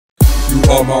You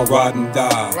are my ride and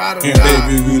die, and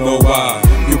baby, you know why.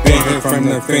 You been here from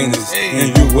the finish,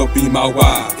 and you will be my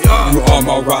wife. You are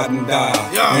my ride and die,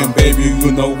 and baby,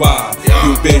 you know why.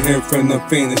 You been here from the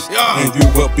finish, and you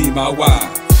will be my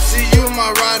wife. See, you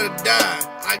my ride or die.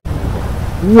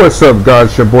 What's up, guys?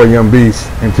 It's your boy Young Beast,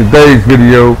 and today's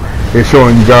video is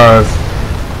showing you guys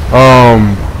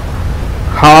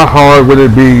how hard would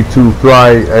it be to fly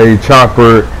a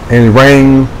chopper in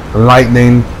rain,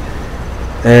 lightning,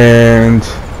 and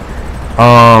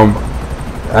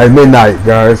at midnight,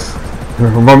 guys.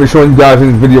 I'm gonna be showing you guys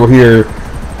in this video here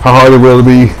how hard it will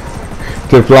be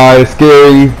to fly. It's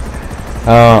scary.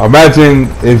 Imagine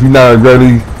if you're not a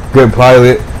really good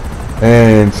pilot,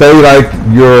 and say like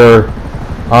you're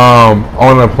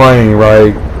on a plane,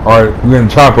 right, or you're in a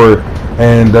chopper,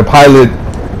 and the pilot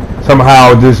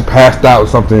somehow just passed out or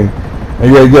something,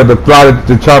 and you have to fly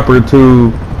the chopper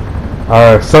to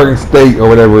a certain state or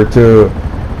whatever to,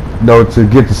 you know, to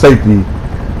get to safety.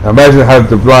 Imagine having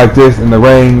to fly this in the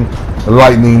rain, the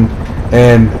lightning,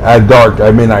 and at dark,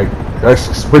 at midnight.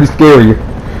 That's pretty scary.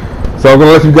 So I'm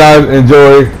gonna let you guys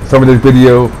enjoy some of this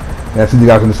video, and I'll see you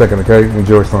guys in a second. Okay,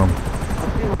 enjoy some.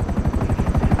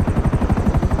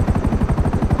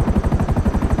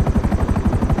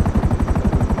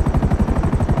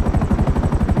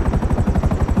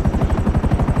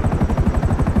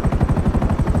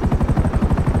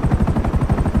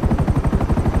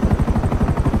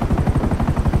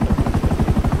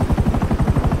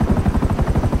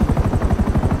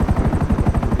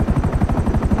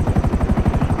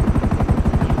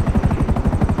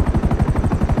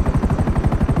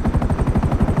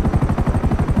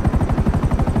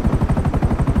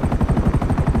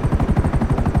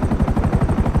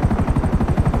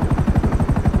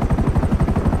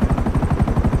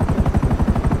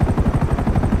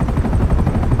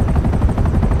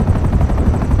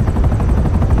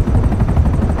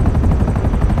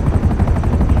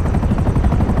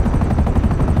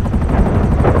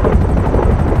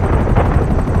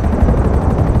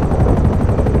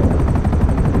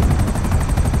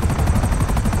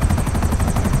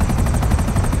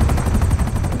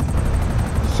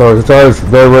 So it's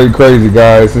very crazy,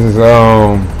 guys. This is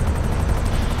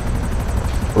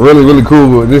really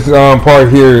cool. This part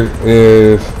here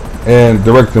is in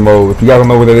director mode. If you guys don't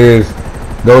know what that is,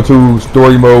 go to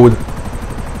story mode.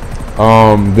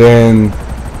 Then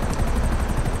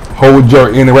hold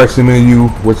your interaction menu,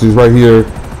 which is right here,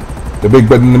 the big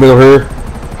button in the middle here.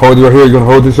 Hold it right here. You're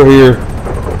gonna hold this right here,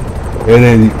 and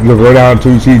then you're gonna go down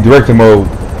to see director mode.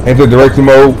 Enter director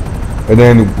mode. And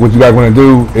then what you guys want to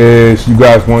do is you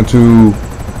guys want to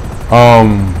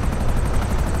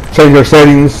change your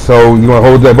settings. So you're going to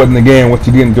hold that button again. Once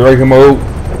you get in director mode,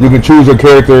 you can choose your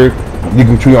character. You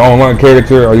can choose your online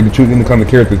character, or you can choose any kind of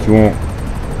character that you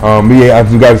want. Me,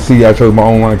 as you guys see, I chose my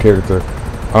online character.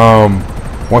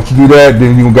 Once you do that,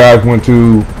 then you guys want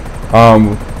to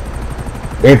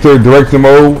enter director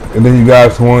mode, and then you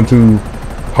guys want to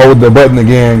hold the button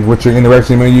again with your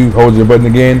interaction menu. Hold your button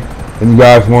again. And you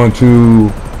guys want to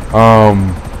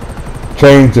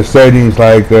change the settings,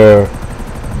 like the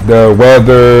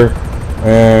weather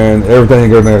and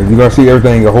everything. You're gonna see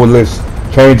everything, the whole list.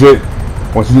 Change it.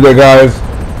 Once you do that, guys,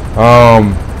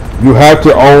 you have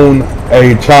to own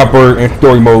a chopper in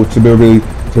story mode to be able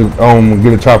to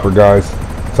get a chopper, guys.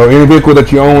 So any vehicle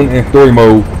that you own in story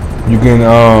mode, you can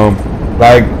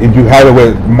like if you have it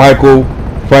with Michael,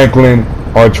 Franklin,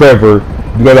 or Trevor,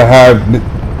 you gotta have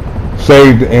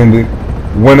saved in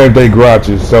one of their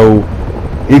garages. So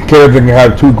each character can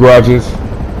have 2 garages,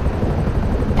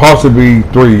 possibly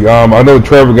 3. I know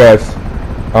Trevor got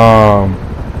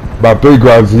about 3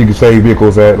 garages he can save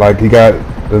vehicles at. Like he got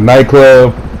the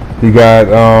nightclub, he got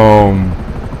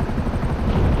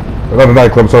another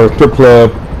nightclub, so a strip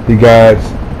club. He got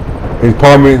his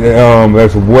apartment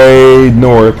that's way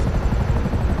north.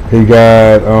 He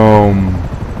got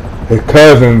his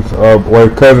cousins or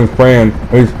his cousin's friend.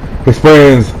 His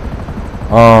friends,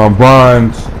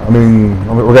 Brian's,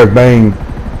 what got his name?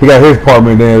 He got his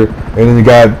apartment there, and then he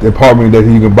got the apartment that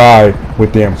he can buy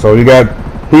with them. So he got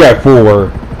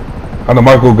 4. I know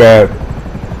Michael got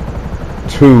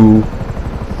 2.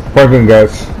 Franklin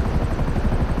got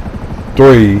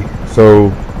 3.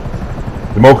 So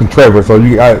the most and Trevor. So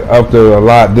you got up there a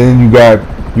lot. Then you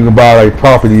can buy like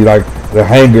property, like the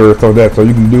hangar, so that so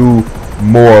you can do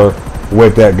more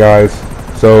with that, guys.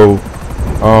 So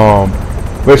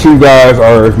make sure you guys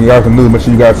are, if you guys are new, make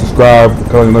sure you guys subscribe,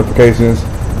 turn on your notifications,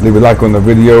 leave a like on the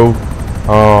video,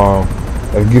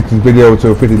 and get this video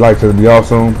to 50 likes. It'll be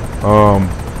awesome.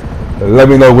 Let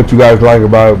me know what you guys like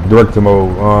about director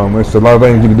mode. It's a lot of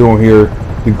things you can do on here.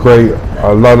 You can create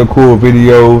a lot of cool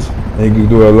videos and you can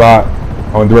do a lot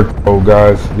on direct mode,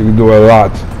 guys. You can do a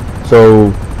lot. So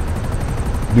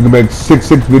you can make six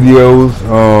videos.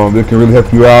 That can really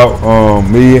help you out.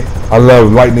 Me, I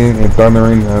love lightning and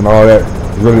thundering and all that.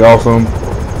 It's really awesome,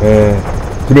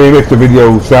 and to me it makes the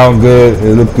video sound good,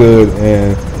 it look good,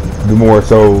 and do more.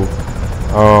 So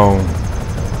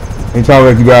anytime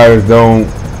that you guys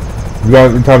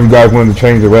anytime you guys want to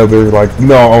change the weather, like, you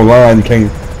know, online you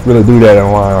can't really do that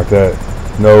online like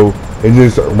that. You know,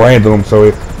 it's just random.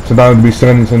 So sometimes it'll be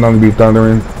sunny, sometimes it'll be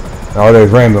thundering. All that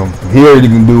is random. Here you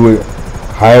can do it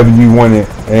however you want it,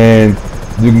 and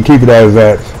you can keep it as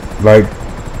that. Like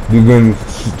you can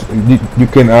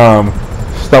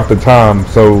stop the time,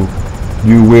 so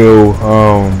you will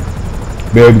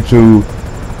be able to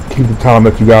keep the time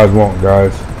that you guys want,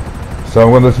 guys. So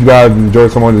I'm gonna let you guys enjoy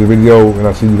some of this video, and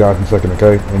I'll see you guys in a second.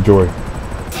 Okay, enjoy.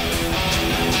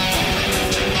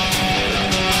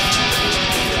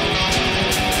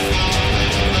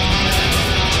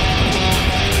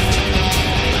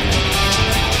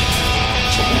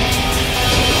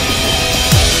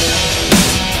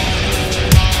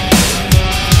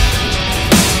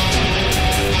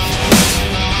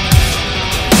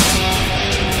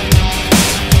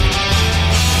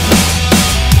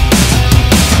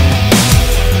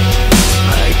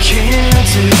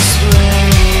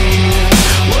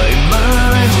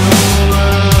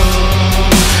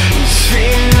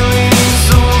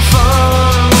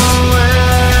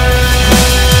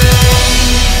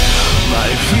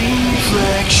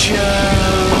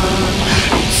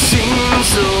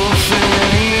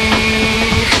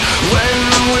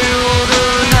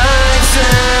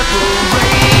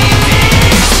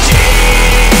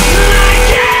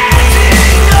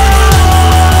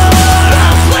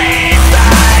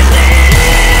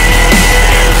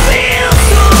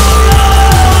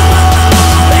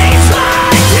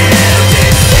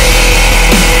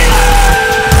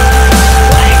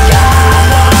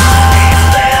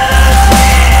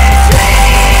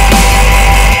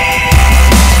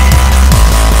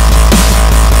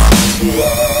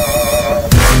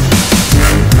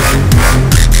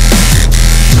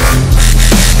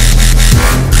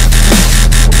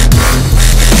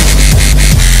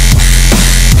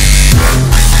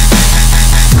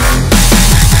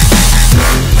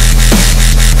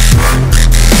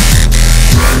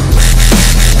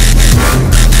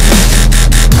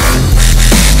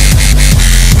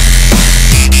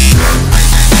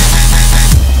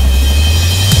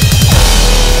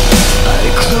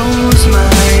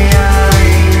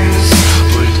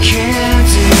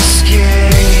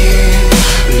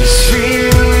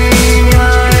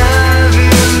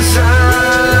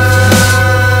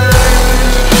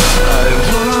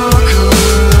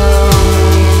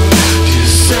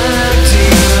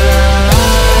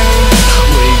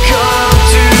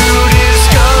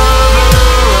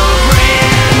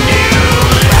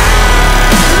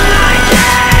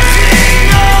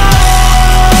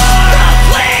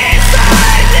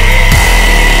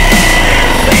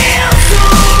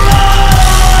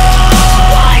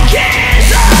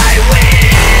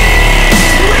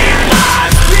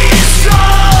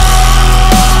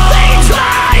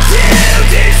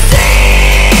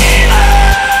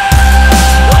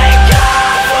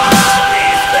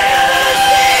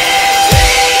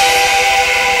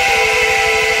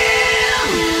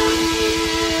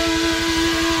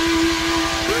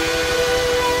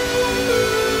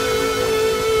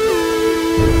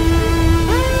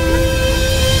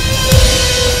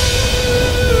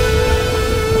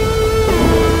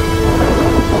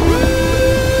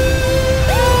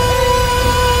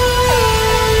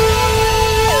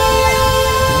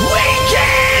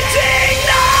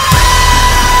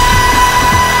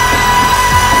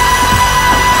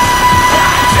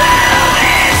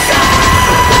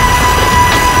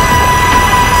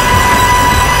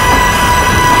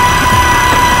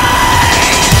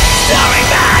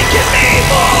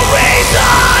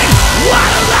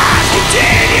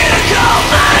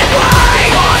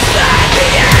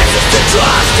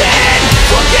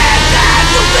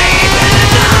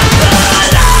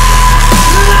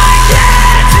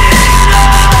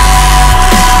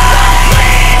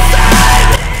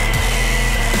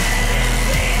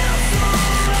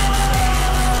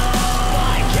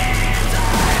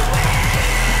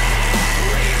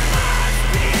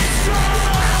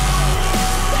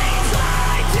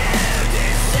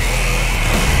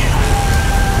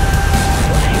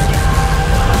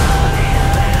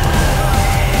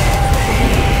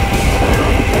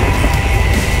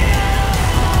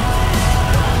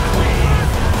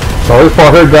 So this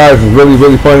part here, guys, is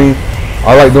really funny.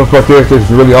 I like doing stuff like this. This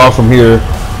is really awesome here.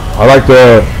 I like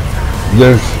to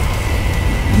just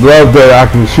love that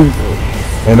I can shoot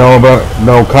and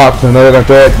no cops and nothing like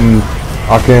that, and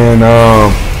I can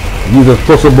use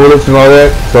explosive bullets and all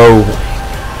that. So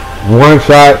one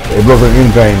shot, it blows up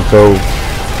anything. So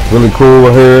really cool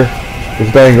right here. This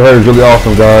thing here is really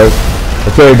awesome, guys. I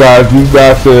tell you guys, you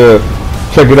guys should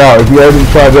check it out. If you haven't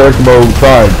tried direction mode,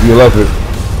 try it. You love it.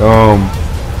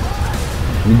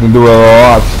 You can do a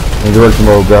lot in direction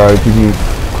mode, guys. You can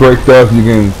create stuff. You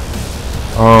can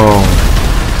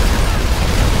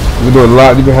do a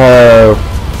lot. You can have.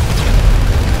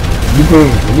 You can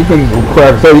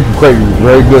create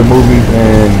very good movies,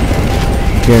 and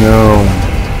you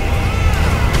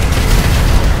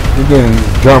can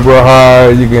jump real high.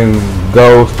 You can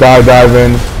go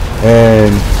skydiving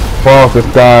and fall off the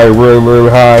sky really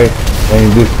high,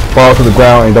 and just fall to the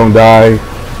ground and don't die.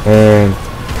 And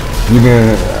you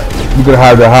can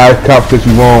have the highest cops that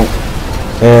you want,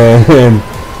 and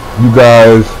you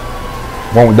guys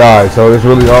won't die. So it's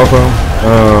really awesome.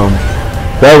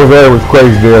 That was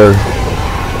crazy there.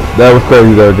 That was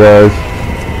crazy there, guys.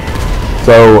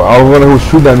 So I was wondering who was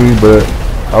shooting at me, but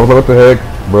I was like, what the heck?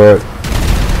 But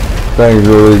thing's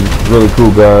really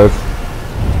cool, guys.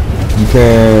 You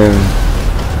can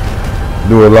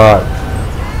do a lot.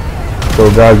 So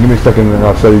guys, give me a second and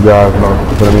I'll show you guys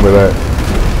what I mean by that.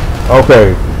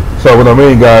 Okay, so what I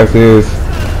mean, guys, is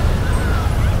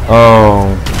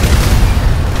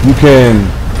you can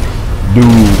do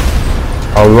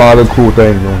a lot of cool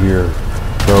things on here.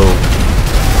 So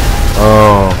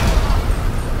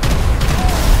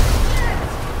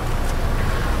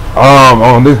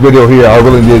on this video here, I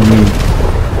really didn't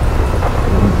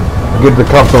get the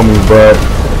cops on me, but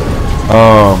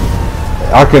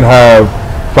I can have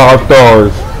 5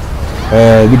 stars,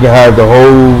 and you can have the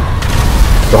whole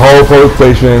police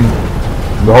station,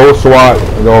 the whole SWAT,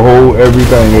 the whole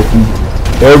everything.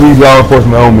 Every law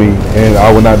enforcement on me, and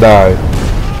I will not die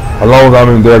as long as I'm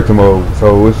in director mode.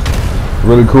 So it's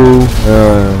really cool.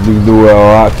 You can do a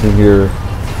lot in here.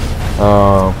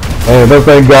 And another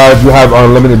thing, guys, you have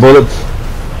unlimited bullets,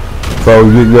 so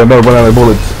you'll never run out of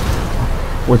bullets,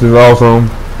 which is awesome.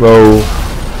 So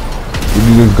you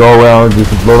can just go around,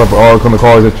 just load up all kind of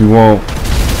cars that you want.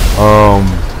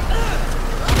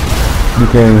 You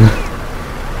can.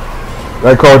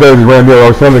 That car there just ran me over. I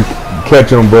was trying to catch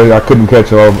him, but I couldn't catch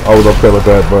him. I was upset with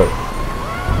that, but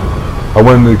I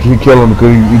wanted to kill him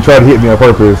because he tried to hit me on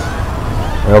purpose.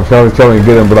 And I was trying to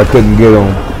get him, but I couldn't get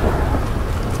him.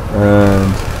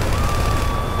 And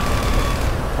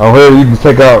on here, you can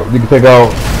take out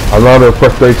a lot of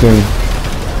frustration,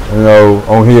 you know,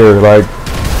 on here. Like,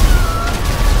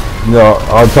 you know,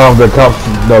 all the times that cops,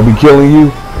 you know, be killing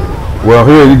you. Well,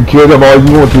 here you can kill them all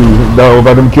you want to, know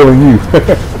about them killing you.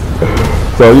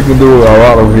 So you can do a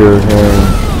lot over here, and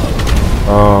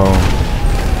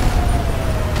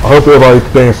I hope everybody's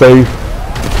staying safe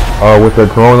with the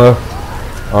corona.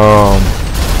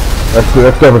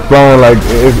 That stuff is flying like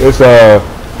it's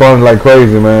fun like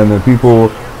crazy, man. And people,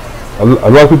 a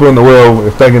lot of people in the world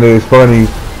is thinking that it's funny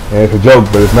and it's a joke,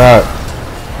 but it's not.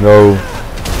 You know,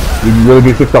 you can really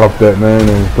get sick off that, man. And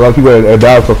a lot of people have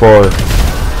died so far,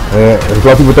 and a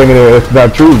lot of people thinking that it's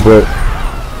not true, but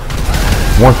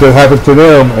once that happens to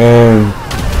them and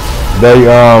they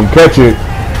catch it,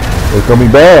 it's gonna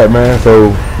be bad, man.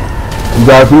 So you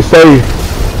guys be safe.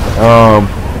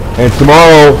 And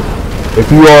tomorrow, if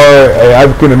you are an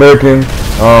African American,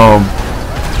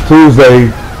 Tuesday,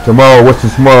 tomorrow, what's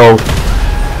this tomorrow?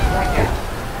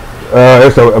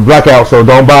 It's a blackout, so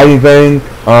don't buy anything.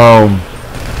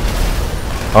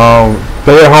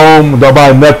 Stay at home, don't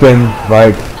buy nothing,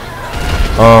 like,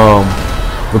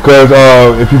 because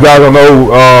if you guys don't know,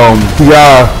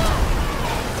 T.I.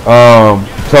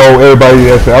 told everybody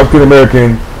that's an African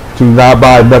American to not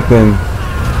buy nothing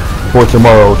for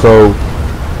tomorrow. So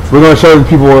we're gonna show the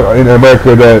people in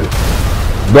America that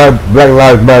Black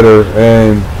Lives Matter,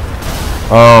 and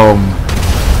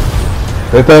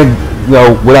they think, you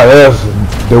know, without us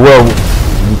the world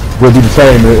will be the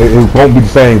same. It won't be the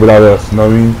same without us. You know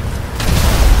what I mean?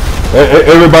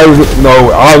 Everybody, you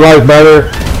know, our lives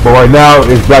matter, but right now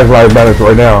it's Black Lives Matter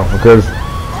right now, because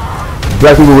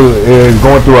Black people is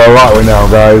going through a lot right now,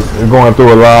 guys. It's going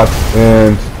through a lot,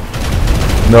 and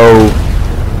you know,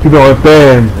 people don't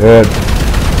understand that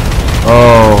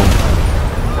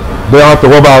they don't have to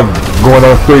worry about going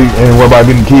on the street and worry about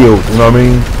getting killed. You know what I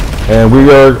mean? And we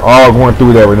are all going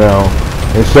through that right now.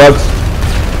 It sucks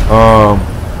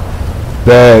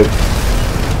that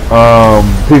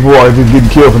people are just getting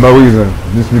killed for no reason,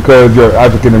 just because you're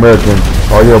African American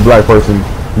or you're a black person,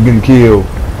 you're getting killed.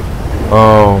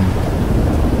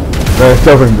 Man,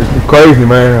 stuff is crazy,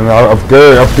 man. And I'm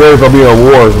scared. I'm scared it's gonna be a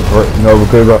war, you know,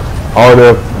 because all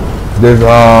this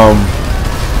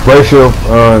racial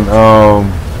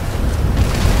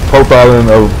profiling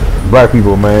of black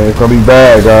people, man. It's gonna be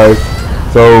bad, guys.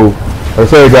 So, like I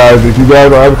said, guys, if you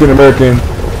guys are African American,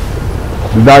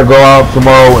 do not go out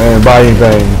tomorrow and buy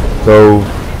anything. So,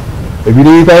 if you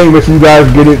need anything, make sure you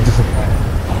guys get it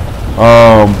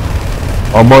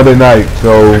on Monday night.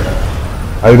 So,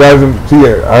 as you guys can see,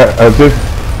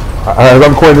 as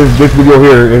I'm recording this video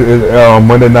here is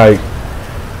Monday night.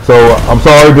 So I'm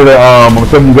sorry that I'm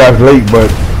sending you guys late, but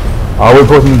I will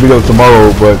post this video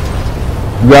tomorrow. But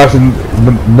you guys should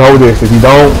know this. If you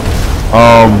don't,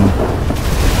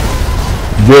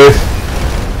 just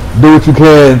do what you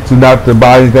can to not to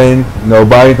buy anything.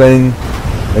 Buy anything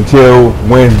until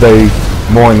Wednesday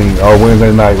morning or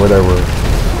Wednesday night, whatever.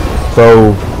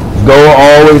 So go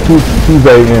all the way to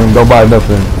Tuesday and don't buy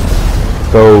nothing.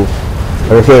 So,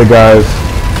 like I said, guys,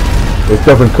 it's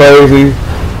something crazy,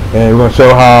 and we're gonna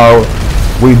show how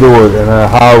we do it and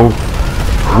how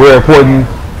we're important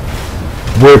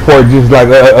just like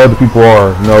other people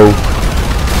are.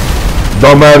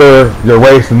 Don't matter your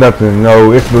race or nothing.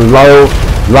 It's a lot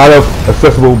of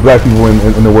accessible black people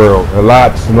in the world, and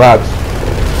lots who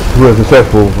are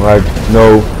successful. Like,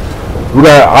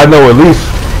 I know at least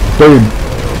 30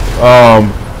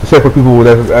 successful people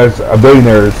as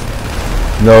billionaires.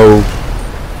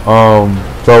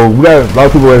 So we got a lot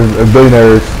of people as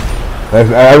billionaires, as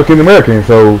African Americans.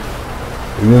 So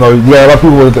you got a lot of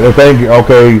people that think,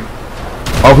 okay,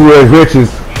 all people as rich as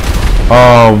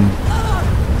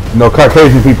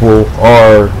Caucasian people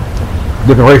are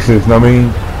different races. Know what I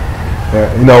mean?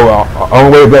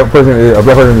 Only way a black person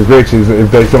is rich is if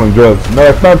they selling drugs. No,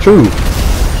 that's not true.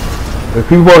 There's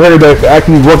people out here that's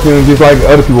actually working just like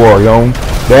other people are.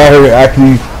 They out here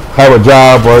actually have a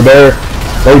job, or they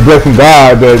blessing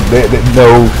God that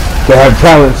they have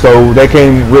talent, so they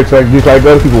came rich just like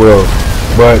other people will.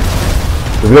 But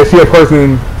if they see a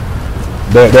person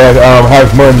that has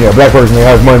money, a black person that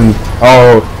has money,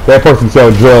 or that person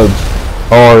sells drugs,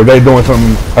 or they doing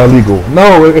something illegal,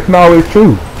 no, it's not always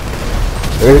true.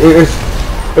 It's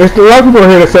a lot of people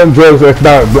here that selling drugs that's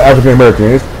not African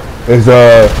American. It's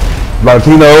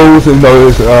Latinos, it's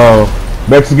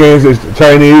Mexicans, it's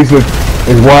Chinese,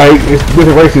 it's white, it's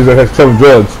different races that have selling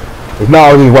drugs. It's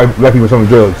not always black people selling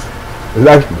drugs.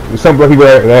 It's some black people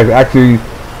that are actually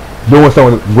doing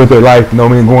something with their life,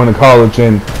 going to college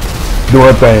and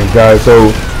doing things, guys.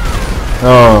 So,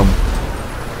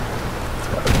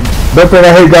 the thing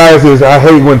I hate, guys, is I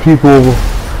hate when people,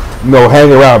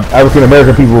 hang around African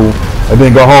American people and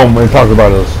then go home and talk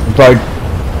about us. It's like,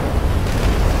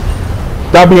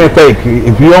 stop being fake.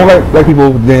 If you don't like black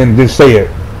people, then just say it.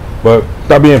 But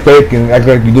stop being fake and act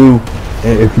like you do,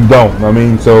 and if you don't. I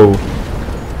mean, so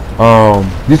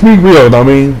just be real. I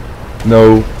mean,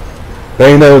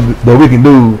 they ain't nothing that we can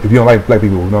do if you don't like black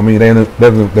people. I mean, they ain't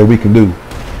nothing that we can do.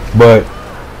 But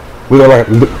we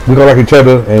gonna like each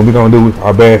other, and we're gonna do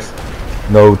our best,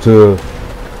 to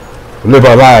live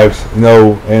our lives,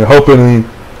 and hoping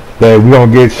that we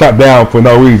don't get shot down for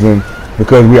no reason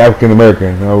because we're African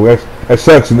American. That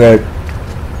sucks, and that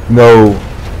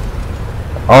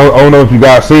I don't know if you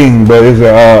guys seen, but it's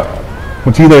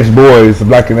when teenage boys,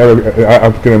 black and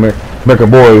African American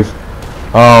boys,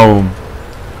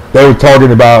 they were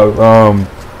talking about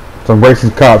some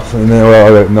racist cops and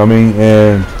all that,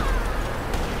 and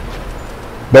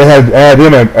they had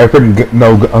them at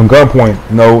freaking on gunpoint,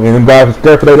 and them guys were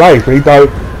scared for their life. He thought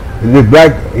this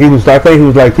black, I think he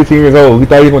was like 15 years old. He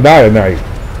thought he was gonna die that night.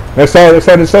 That's sad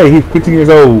to say. He's 15 years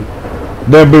old,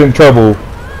 never been in trouble,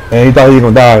 and he thought he was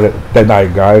gonna die that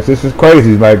night, guys. This is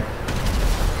crazy. Like,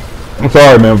 I'm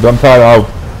sorry, man, but I'm tired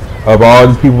of all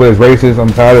these people that's racist.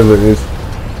 I'm tired of it.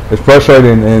 It's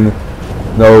frustrating, and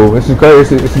this is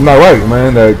crazy. It's not right,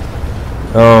 man. Like,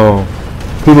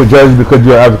 people judge you because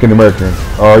you're African American,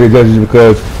 or they judge you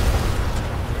because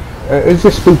it's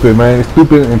just stupid, man. It's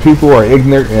stupid, and people are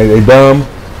ignorant and they dumb,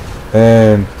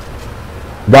 and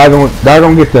God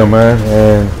don't get them, man.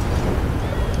 And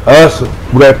us,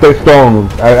 we gotta stay strong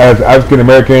as African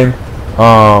American,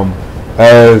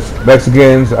 as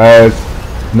Mexicans, as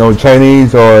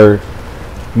Chinese, or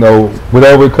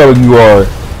whatever color you are.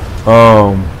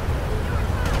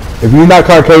 If you're not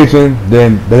Caucasian,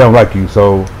 then they don't like you.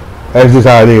 So that's just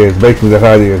how it is. Basically, that's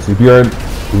how it is. If you're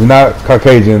not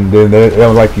Caucasian, then they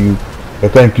don't like you. They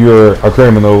think you're a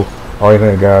criminal or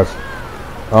anything, guys.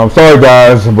 I'm sorry,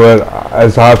 guys, but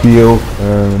that's how I feel.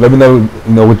 Let me know,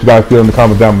 what you guys feel in the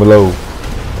comments down below.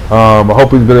 I hope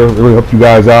this video really helped you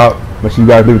guys out. Make sure you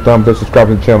guys leave a thumbs up, subscribe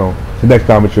to the channel. Till next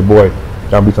time, it's your boy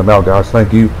John B. Out, guys.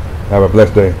 Thank you. Have a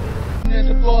blessed day.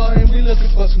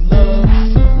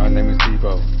 My name is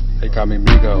Debo. They call me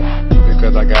Migo because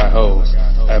cause I got hoes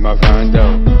at my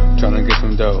condo, tryna get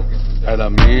some dough. I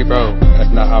love me, bro,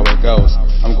 that's not how it goes.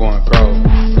 I'm going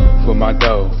pro with my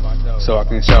dough, so I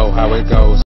can show how it goes.